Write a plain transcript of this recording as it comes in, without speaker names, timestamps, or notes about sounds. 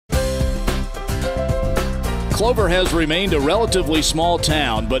Clover has remained a relatively small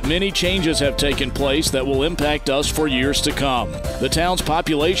town, but many changes have taken place that will impact us for years to come. The town's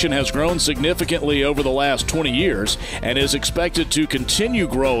population has grown significantly over the last 20 years and is expected to continue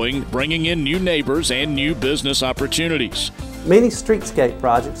growing, bringing in new neighbors and new business opportunities. Many streetscape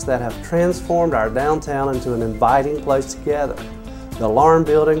projects that have transformed our downtown into an inviting place to gather. The alarm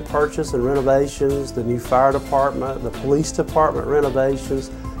building purchase and renovations, the new fire department, the police department renovations,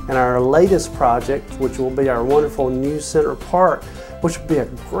 and our latest project, which will be our wonderful new Center Park, which will be a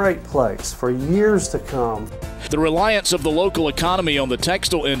great place for years to come. The reliance of the local economy on the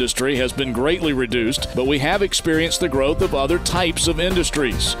textile industry has been greatly reduced, but we have experienced the growth of other types of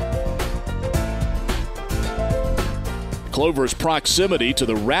industries. Clover's proximity to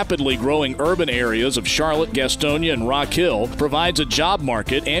the rapidly growing urban areas of Charlotte, Gastonia, and Rock Hill provides a job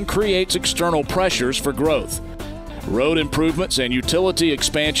market and creates external pressures for growth. Road improvements and utility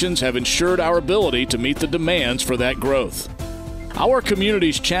expansions have ensured our ability to meet the demands for that growth. Our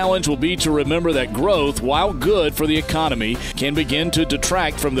community's challenge will be to remember that growth, while good for the economy, can begin to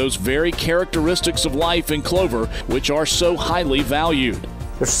detract from those very characteristics of life in Clover which are so highly valued.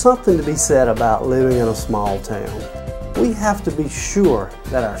 There's something to be said about living in a small town. We have to be sure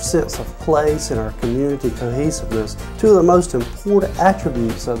that our sense of place and our community cohesiveness, two of the most important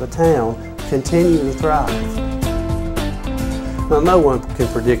attributes of the town, continue to thrive. Now, no one can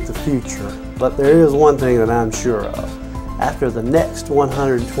predict the future, but there is one thing that I'm sure of. After the next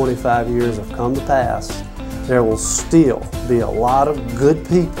 125 years have come to pass, there will still be a lot of good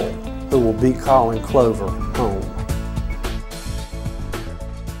people who will be calling Clover home.